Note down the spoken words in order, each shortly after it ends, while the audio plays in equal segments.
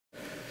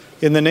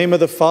In the name of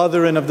the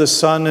Father, and of the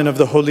Son, and of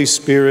the Holy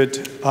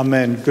Spirit.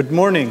 Amen. Good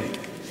morning.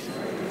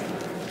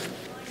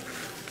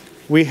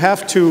 We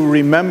have to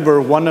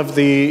remember one of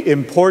the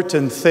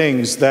important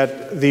things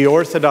that the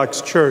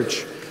Orthodox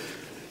Church,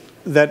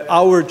 that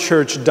our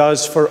church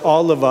does for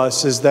all of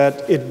us, is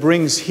that it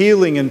brings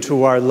healing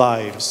into our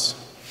lives.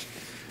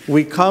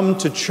 We come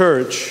to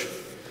church,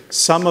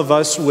 some of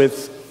us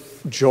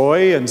with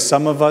joy and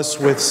some of us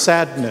with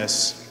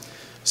sadness.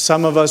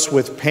 Some of us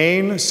with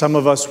pain, some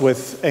of us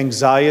with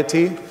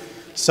anxiety,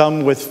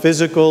 some with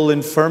physical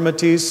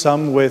infirmities,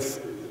 some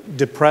with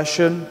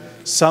depression,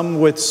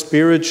 some with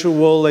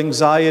spiritual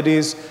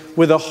anxieties,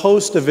 with a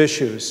host of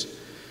issues.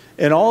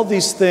 In all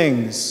these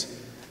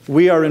things,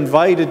 we are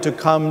invited to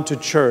come to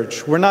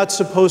church. We're not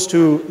supposed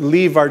to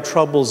leave our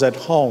troubles at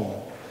home,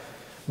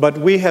 but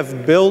we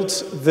have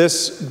built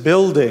this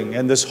building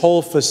and this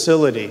whole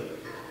facility,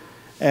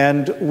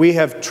 and we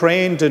have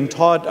trained and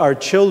taught our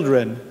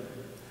children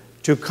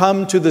to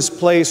come to this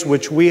place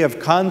which we have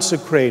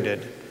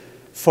consecrated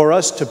for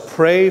us to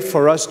pray,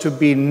 for us to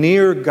be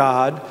near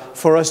God,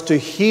 for us to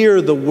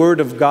hear the Word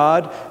of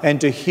God,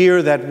 and to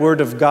hear that Word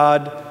of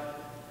God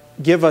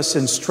give us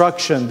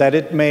instruction, that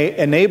it may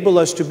enable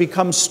us to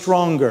become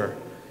stronger,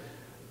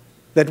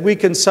 that we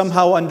can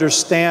somehow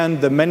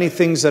understand the many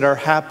things that are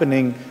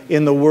happening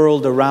in the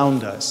world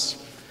around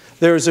us.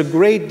 There is a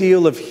great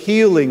deal of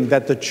healing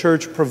that the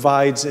church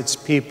provides its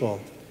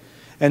people,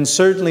 and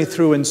certainly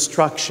through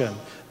instruction.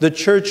 The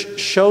church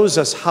shows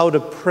us how to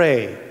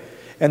pray.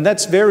 And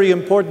that's very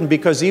important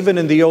because even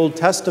in the Old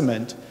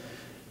Testament,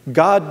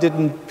 God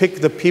didn't pick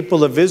the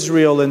people of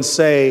Israel and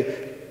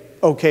say,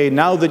 okay,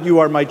 now that you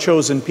are my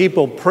chosen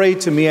people, pray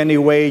to me any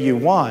way you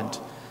want.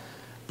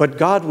 But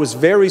God was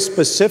very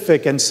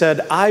specific and said,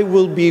 I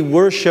will be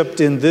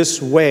worshiped in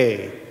this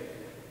way.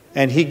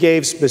 And he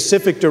gave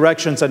specific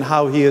directions on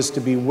how he is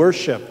to be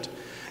worshiped.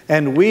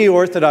 And we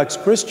Orthodox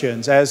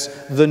Christians,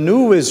 as the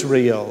new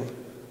Israel,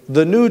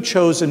 the new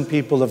chosen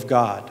people of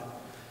God,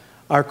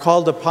 are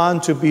called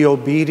upon to be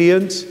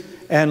obedient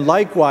and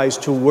likewise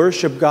to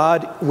worship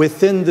God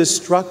within this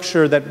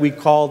structure that we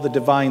call the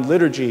Divine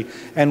Liturgy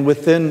and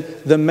within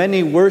the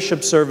many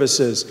worship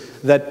services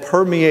that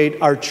permeate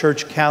our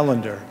church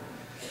calendar.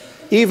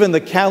 Even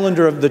the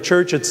calendar of the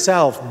church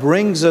itself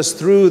brings us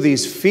through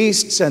these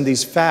feasts and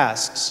these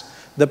fasts,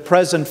 the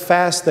present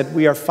fast that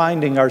we are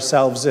finding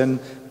ourselves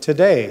in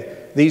today.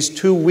 These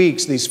 2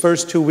 weeks, these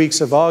first 2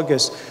 weeks of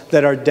August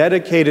that are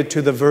dedicated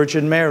to the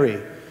Virgin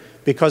Mary,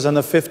 because on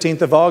the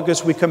 15th of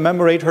August we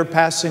commemorate her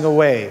passing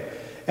away.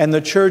 And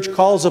the church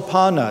calls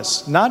upon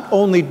us, not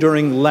only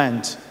during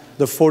Lent,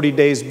 the 40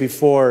 days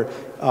before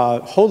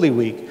Holy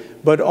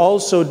Week, but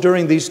also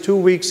during these 2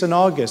 weeks in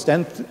August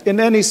and in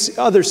any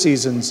other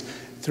seasons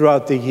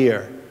throughout the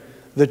year.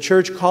 The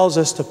church calls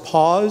us to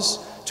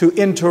pause, to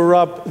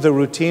interrupt the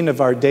routine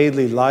of our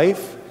daily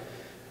life,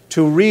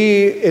 to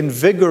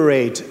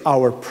reinvigorate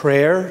our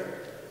prayer,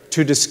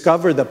 to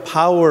discover the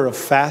power of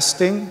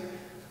fasting,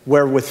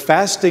 where with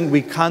fasting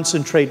we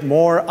concentrate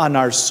more on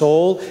our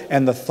soul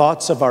and the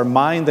thoughts of our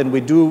mind than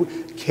we do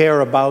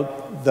care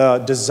about the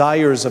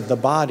desires of the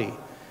body.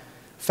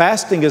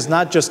 Fasting is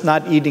not just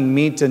not eating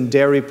meat and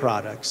dairy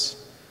products.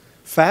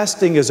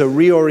 Fasting is a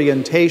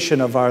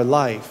reorientation of our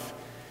life.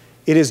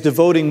 It is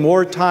devoting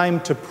more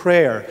time to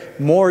prayer,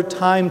 more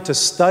time to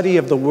study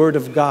of the Word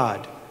of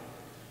God.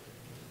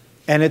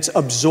 And it's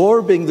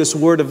absorbing this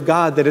Word of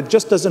God, that it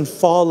just doesn't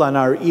fall on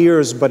our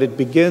ears, but it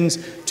begins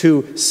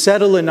to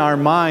settle in our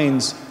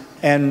minds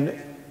and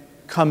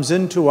comes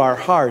into our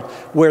heart,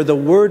 where the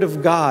Word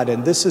of God,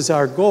 and this is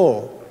our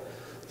goal,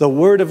 the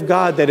Word of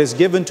God that is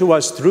given to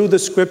us through the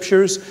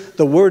Scriptures,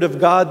 the Word of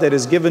God that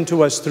is given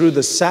to us through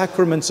the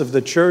sacraments of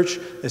the Church,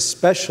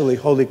 especially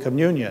Holy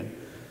Communion,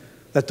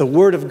 that the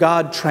Word of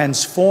God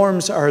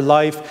transforms our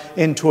life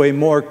into a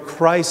more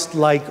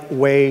Christ-like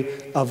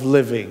way of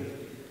living.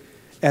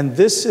 And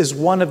this is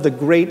one of the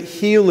great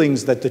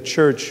healings that the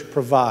church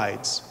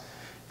provides.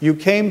 You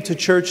came to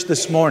church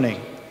this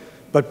morning,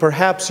 but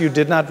perhaps you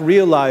did not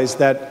realize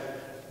that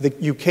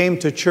you came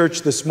to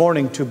church this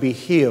morning to be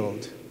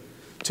healed,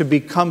 to be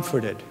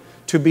comforted,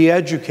 to be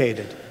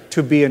educated,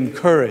 to be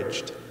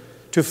encouraged,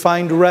 to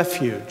find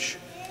refuge,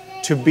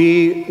 to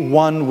be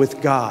one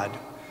with God,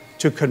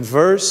 to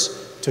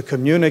converse, to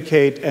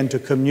communicate, and to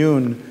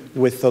commune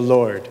with the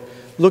Lord.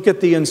 Look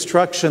at the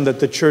instruction that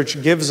the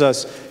church gives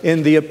us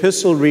in the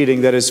epistle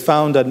reading that is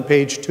found on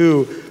page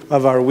 2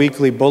 of our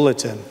weekly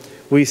bulletin.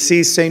 We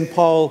see St.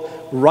 Paul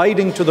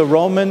writing to the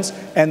Romans,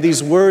 and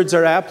these words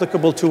are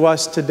applicable to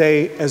us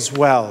today as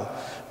well.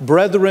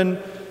 Brethren,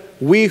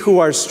 we who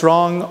are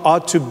strong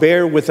ought to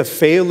bear with the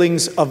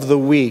failings of the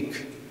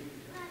weak,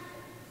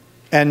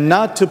 and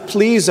not to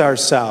please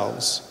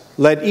ourselves.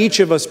 Let each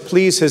of us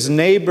please his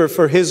neighbor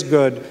for his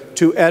good,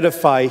 to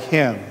edify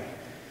him.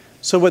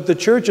 So what the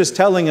church is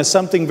telling us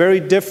something very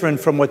different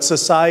from what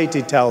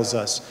society tells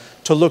us.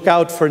 To look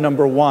out for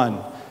number one,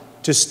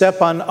 to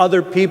step on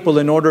other people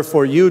in order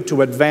for you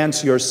to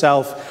advance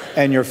yourself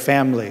and your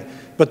family.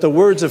 But the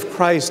words of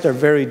Christ are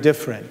very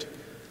different.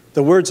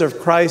 The words of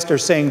Christ are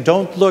saying,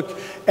 don't look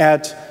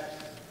at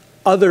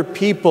other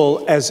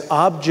people as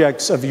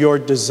objects of your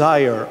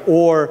desire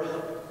or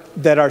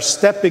that are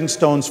stepping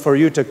stones for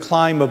you to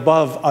climb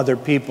above other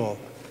people.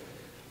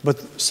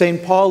 But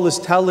St. Paul is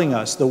telling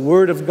us the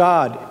Word of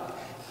God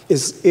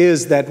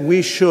is that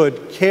we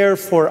should care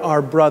for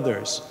our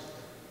brothers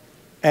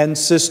and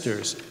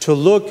sisters, to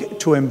look,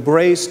 to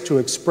embrace, to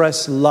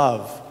express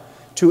love,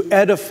 to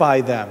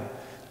edify them,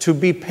 to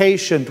be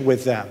patient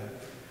with them,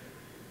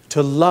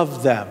 to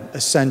love them,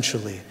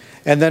 essentially.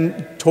 And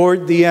then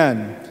toward the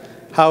end,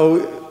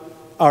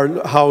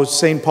 how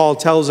St. Paul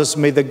tells us,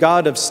 may the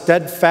God of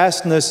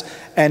steadfastness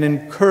and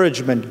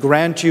encouragement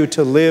grant you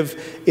to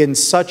live in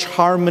such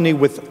harmony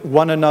with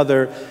one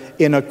another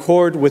in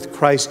accord with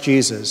Christ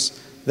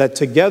Jesus, that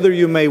together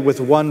you may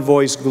with one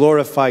voice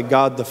glorify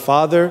God the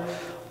Father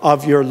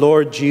of your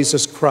Lord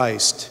Jesus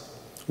Christ.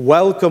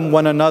 Welcome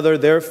one another,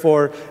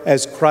 therefore,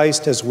 as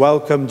Christ has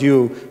welcomed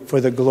you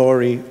for the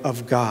glory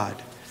of God.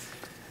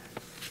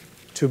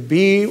 To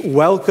be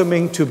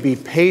welcoming, to be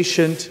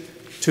patient,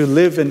 to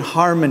live in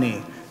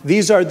harmony.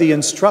 These are the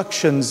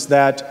instructions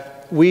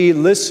that we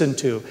listen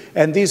to.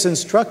 And these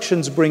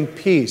instructions bring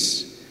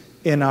peace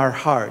in our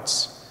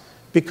hearts.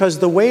 Because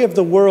the way of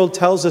the world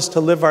tells us to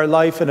live our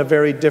life in a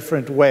very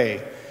different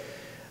way.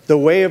 The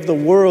way of the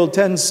world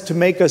tends to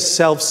make us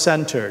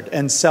self-centered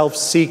and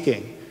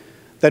self-seeking,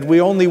 that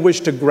we only wish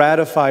to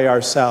gratify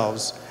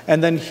ourselves.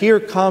 And then here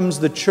comes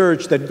the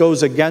church that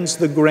goes against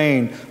the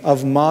grain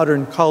of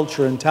modern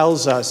culture and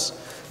tells us,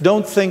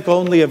 don't think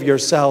only of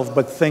yourself,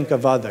 but think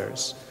of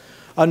others.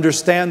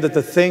 Understand that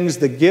the things,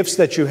 the gifts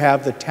that you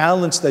have, the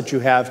talents that you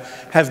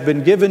have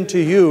been given to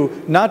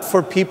you, not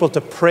for people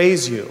to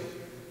praise you.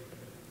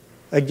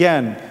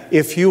 Again,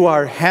 if you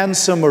are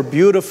handsome or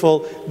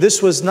beautiful,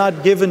 this was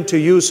not given to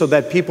you so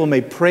that people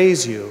may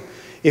praise you.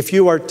 If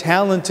you are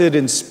talented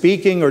in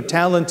speaking or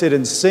talented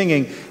in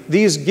singing,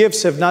 these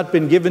gifts have not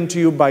been given to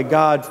you by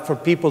God for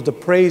people to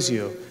praise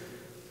you,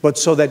 but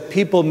so that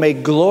people may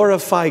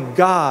glorify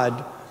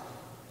God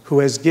who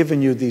has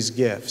given you these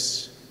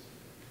gifts.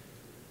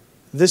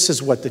 This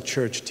is what the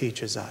church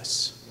teaches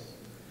us.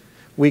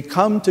 We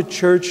come to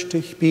church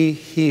to be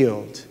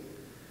healed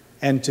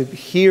and to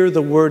hear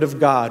the Word of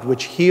God,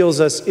 which heals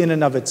us in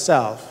and of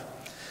itself.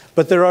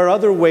 But there are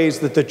other ways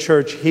that the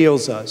church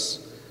heals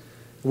us.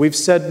 We've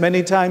said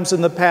many times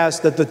in the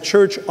past that the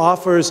church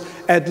offers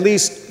at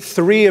least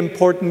 3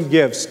 important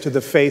gifts to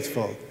the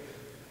faithful.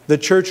 The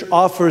church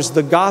offers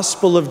the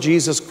gospel of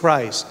Jesus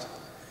Christ,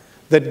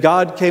 that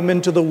God came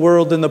into the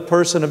world in the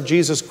person of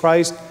Jesus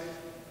Christ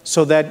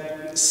so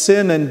that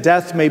sin and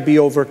death may be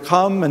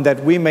overcome and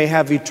that we may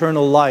have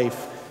eternal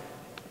life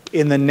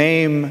in the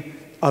name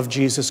of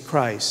Jesus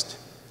Christ.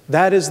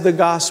 That is the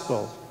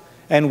gospel.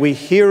 And we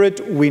hear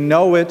it, we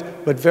know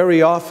it, but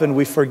very often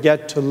we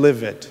forget to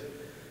live it.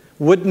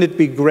 Wouldn't it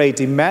be great?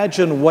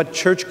 Imagine what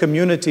church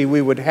community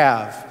we would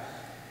have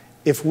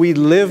if we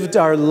lived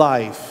our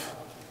life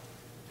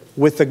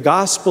with the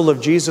gospel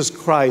of Jesus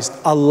Christ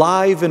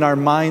alive in our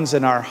minds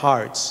and our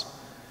hearts.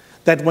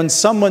 That when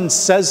someone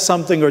says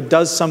something or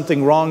does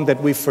something wrong,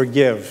 that we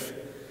forgive.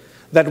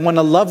 That when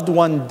a loved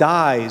one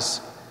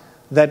dies,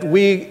 that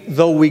we,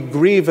 though we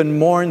grieve and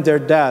mourn their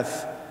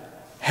death,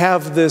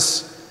 have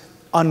this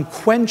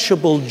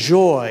unquenchable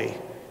joy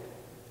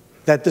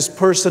that this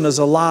person is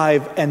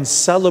alive and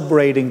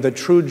celebrating the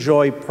true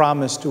joy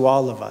promised to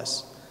all of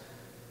us.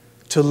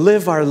 To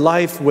live our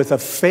life with a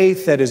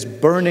faith that is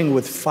burning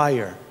with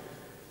fire.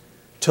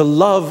 To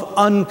love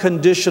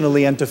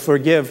unconditionally and to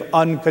forgive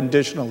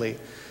unconditionally.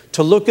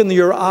 To look in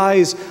your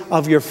eyes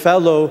of your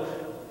fellow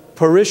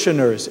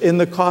parishioners in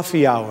the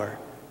coffee hour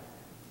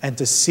and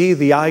to see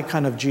the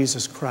icon of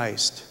Jesus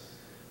Christ.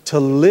 To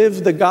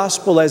live the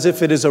gospel as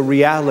if it is a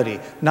reality,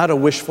 not a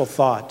wishful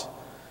thought.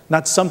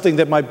 Not something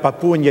that my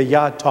papu and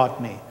yaya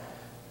taught me,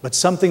 but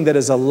something that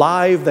is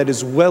alive, that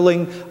is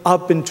welling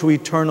up into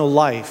eternal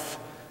life,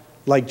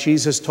 like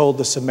Jesus told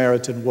the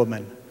Samaritan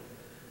woman.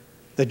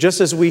 That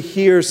just as we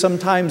hear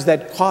sometimes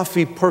that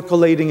coffee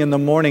percolating in the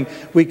morning,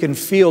 we can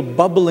feel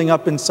bubbling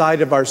up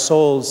inside of our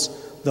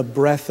souls the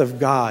breath of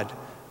God.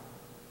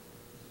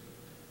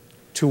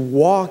 To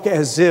walk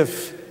as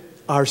if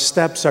our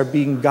steps are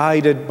being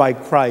guided by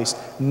Christ,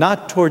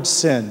 not towards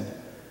sin,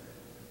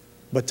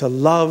 but to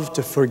love,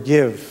 to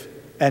forgive,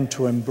 and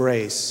to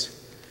embrace.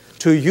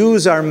 To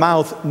use our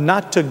mouth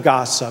not to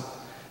gossip,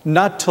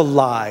 not to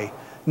lie,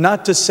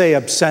 not to say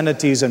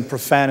obscenities and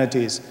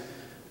profanities,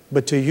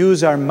 but to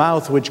use our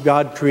mouth which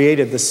God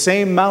created, the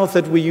same mouth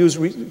that we use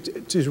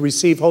to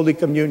receive Holy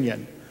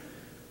Communion,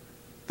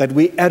 that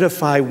we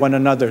edify one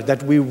another,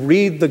 that we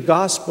read the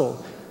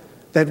gospel,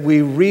 that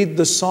we read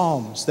the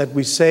Psalms, that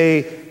we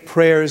say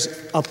prayers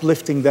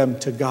uplifting them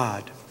to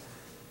God.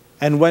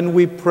 And when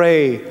we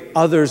pray,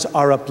 others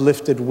are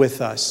uplifted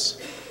with us.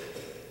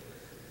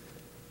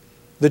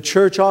 The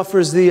church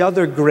offers the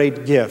other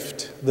great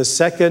gift. The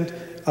second,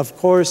 of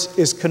course,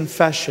 is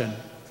confession.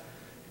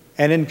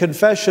 And in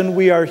confession,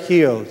 we are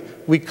healed.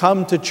 We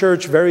come to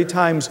church many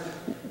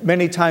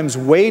times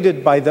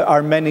weighted by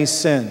our many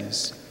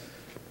sins.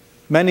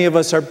 Many of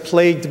us are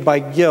plagued by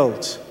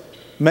guilt.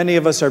 Many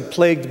of us are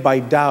plagued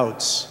by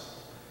doubts.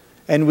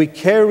 And we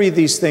carry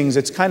these things.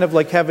 It's kind of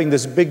like having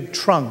this big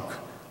trunk,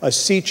 a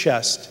sea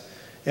chest,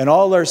 and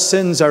all our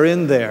sins are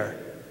in there.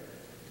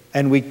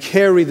 And we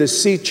carry the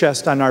sea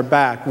chest on our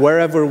back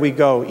wherever we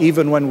go,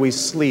 even when we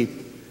sleep.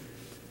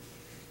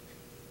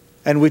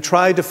 And we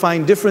try to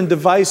find different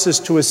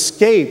devices to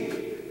escape.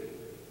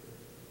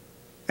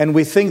 And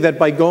we think that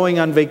by going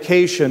on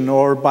vacation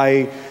or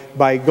by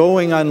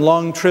going on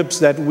long trips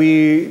that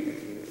we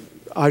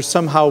are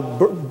somehow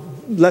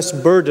less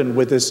burdened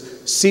with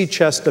this sea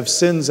chest of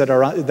sins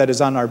that is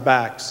on our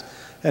backs.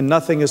 And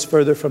nothing is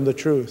further from the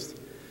truth.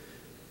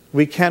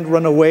 We can't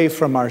run away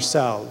from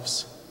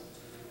ourselves.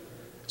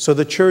 So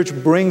the church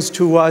brings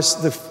to us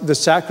the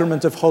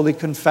sacrament of Holy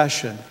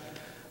Confession,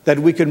 that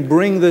we can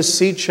bring this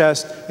sea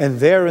chest, and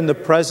there in the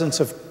presence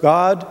of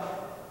God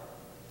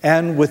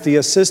and with the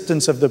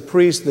assistance of the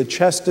priest, the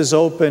chest is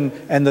open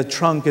and the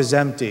trunk is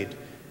emptied.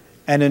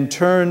 And in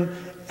turn,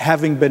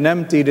 having been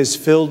emptied, is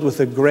filled with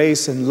the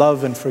grace and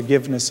love and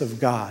forgiveness of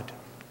God.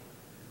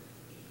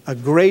 A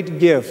great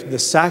gift, the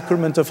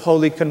sacrament of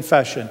Holy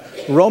Confession.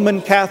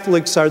 Roman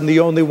Catholics are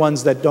the only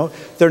ones that don't,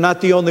 they're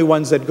not the only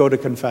ones that go to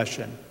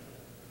confession.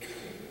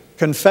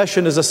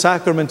 Confession is a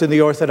sacrament in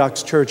the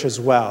Orthodox Church as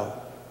well.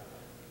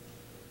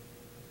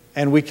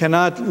 And we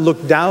cannot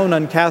look down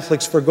on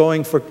Catholics for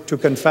going to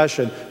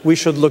confession. We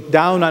should look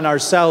down on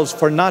ourselves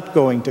for not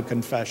going to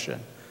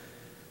confession.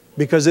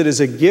 Because it is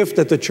a gift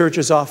that the church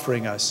is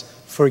offering us,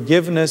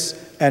 forgiveness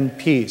and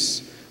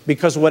peace.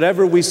 Because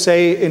whatever we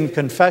say in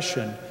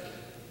confession,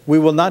 we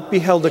will not be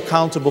held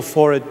accountable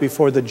for it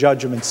before the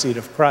judgment seat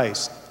of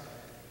Christ.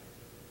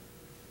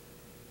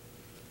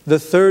 The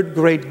third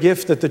great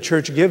gift that the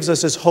church gives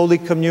us is Holy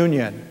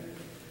Communion.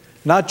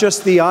 Not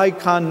just the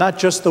icon, not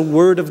just the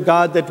Word of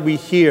God that we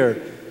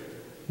hear,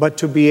 but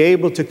to be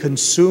able to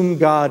consume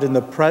God in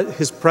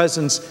His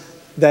presence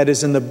that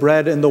is in the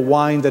bread and the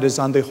wine that is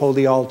on the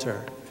holy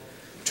altar.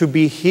 To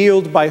be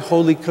healed by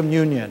Holy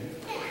Communion.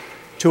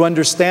 To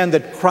understand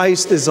that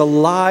Christ is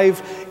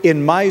alive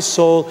in my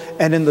soul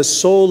and in the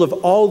soul of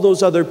all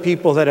those other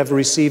people that have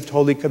received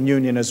Holy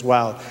Communion as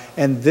well.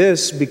 And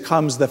this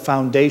becomes the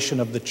foundation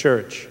of the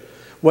church.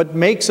 What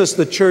makes us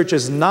the church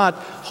is not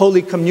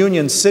Holy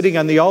Communion sitting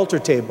on the altar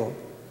table.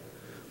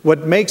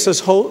 What makes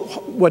us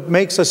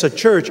a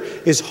church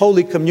is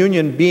Holy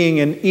Communion being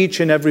in each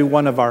and every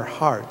one of our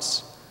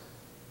hearts.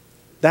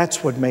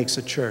 That's what makes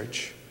a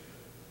church.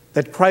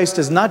 That Christ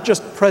is not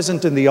just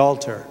present in the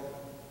altar,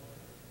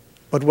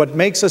 but what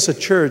makes us a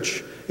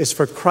church is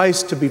for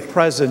Christ to be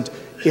present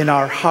in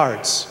our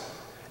hearts.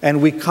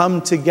 And we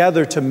come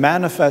together to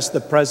manifest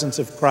the presence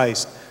of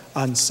Christ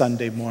on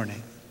Sunday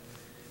morning.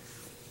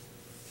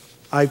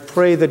 I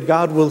pray that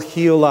God will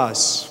heal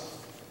us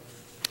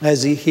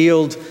as He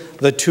healed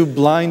the two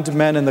blind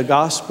men in the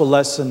gospel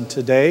lesson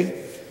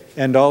today,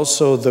 and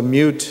also the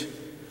mute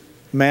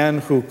man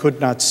who could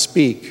not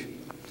speak.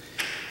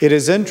 It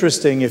is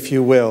interesting, if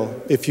you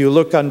will, if you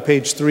look on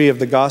page 3 of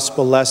the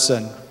gospel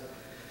lesson,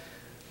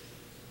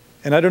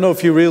 and I don't know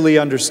if you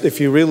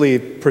really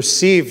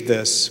perceive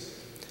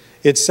this.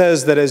 It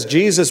says that as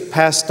Jesus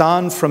passed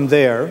on from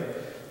there,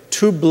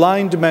 two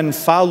blind men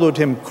followed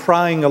him,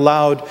 crying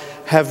aloud,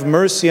 "Have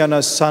mercy on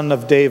us, Son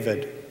of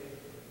David."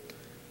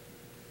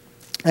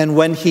 And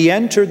when he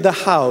entered the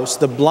house,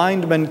 the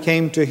blind men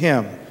came to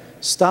him.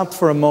 Stop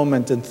for a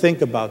moment and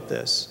think about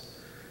this.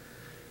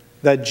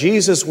 That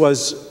Jesus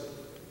was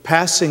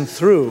passing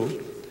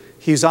through,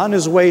 he's on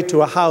his way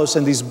to a house,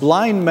 and these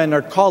blind men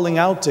are calling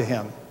out to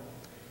him.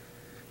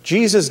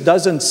 Jesus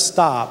doesn't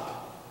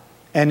stop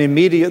and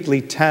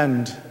immediately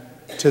tend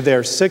to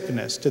their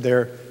sickness, to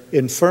their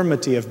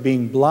infirmity of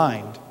being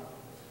blind.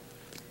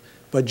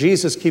 But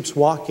Jesus keeps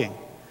walking.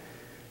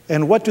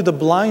 And what do the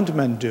blind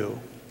men do?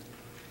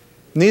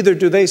 Neither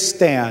do they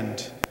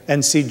stand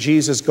and see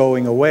Jesus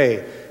going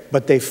away,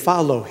 but they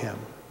follow him.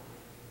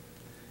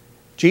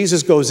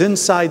 Jesus goes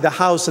inside the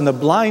house, and the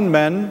blind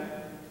men,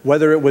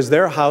 whether it was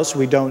their house,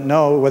 we don't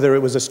know. Whether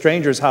it was a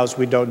stranger's house,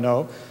 we don't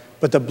know.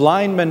 But the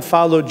blind men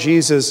followed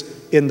Jesus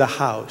in the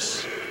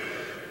house.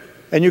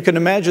 And you can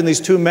imagine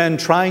these two men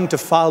trying to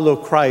follow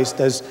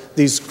Christ as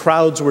these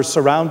crowds were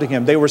surrounding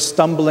him. They were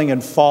stumbling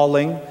and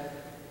falling,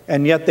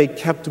 and yet they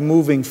kept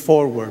moving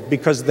forward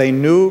because they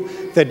knew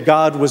that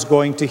God was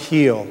going to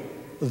heal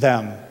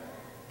them.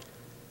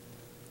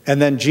 And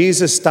then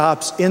Jesus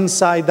stops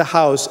inside the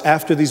house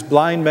after these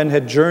blind men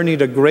had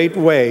journeyed a great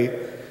way,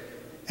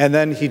 and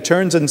then he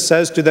turns and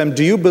says to them,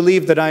 "Do you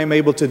believe that I am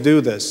able to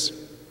do this?"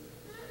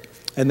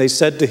 And they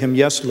said to him,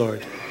 "Yes,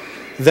 Lord."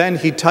 Then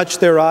he touched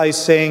their eyes,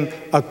 saying,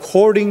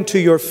 "According to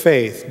your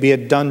faith, be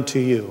it done to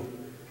you."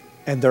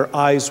 And their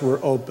eyes were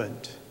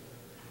opened.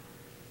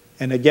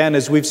 And again,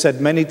 as we've said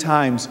many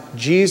times,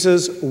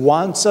 Jesus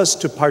wants us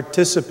to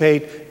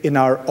participate in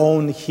our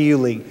own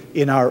healing,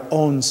 in our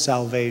own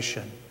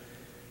salvation.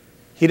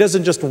 He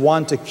doesn't just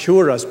want to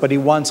cure us, but he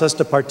wants us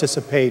to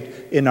participate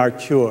in our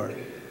cure.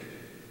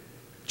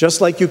 Just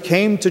like you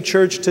came to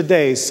church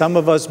today, some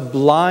of us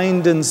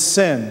blind in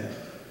sin,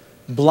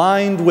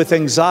 blind with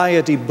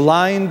anxiety,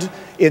 blind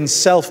in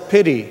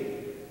self-pity.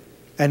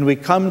 And we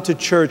come to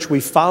church, we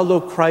follow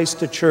Christ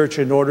to church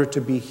in order to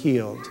be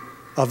healed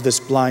of this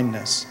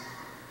blindness.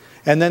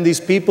 And then these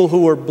people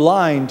who were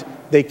blind,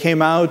 they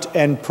came out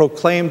and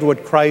proclaimed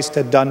what Christ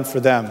had done for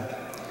them.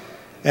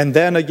 And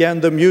then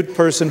again, the mute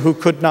person who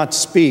could not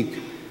speak,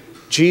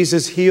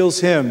 Jesus heals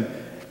him,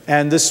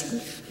 and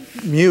this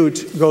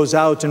mute goes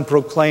out and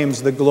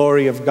proclaims the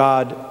glory of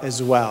God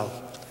as well.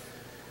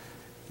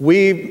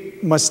 We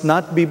must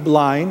not be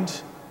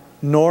blind,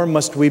 nor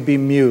must we be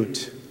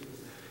mute.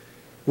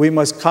 We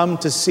must come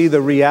to see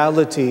the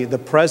reality, the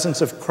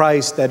presence of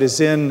Christ that is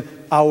in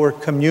our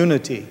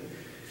community,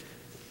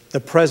 the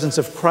presence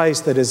of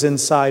Christ that is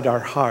inside our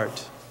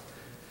heart.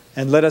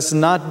 And let us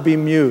not be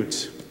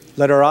mute.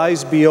 Let our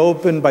eyes be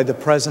opened by the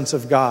presence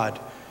of God.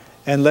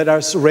 And let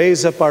us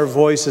raise up our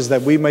voices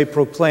that we may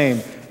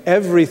proclaim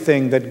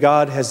everything that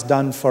God has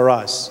done for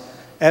us,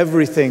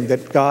 everything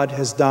that God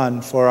has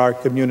done for our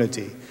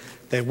community,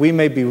 that we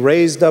may be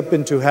raised up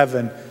into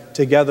heaven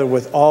together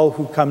with all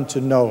who come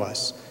to know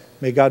us.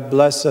 May God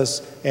bless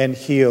us and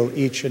heal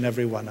each and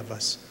every one of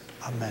us.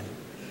 Amen.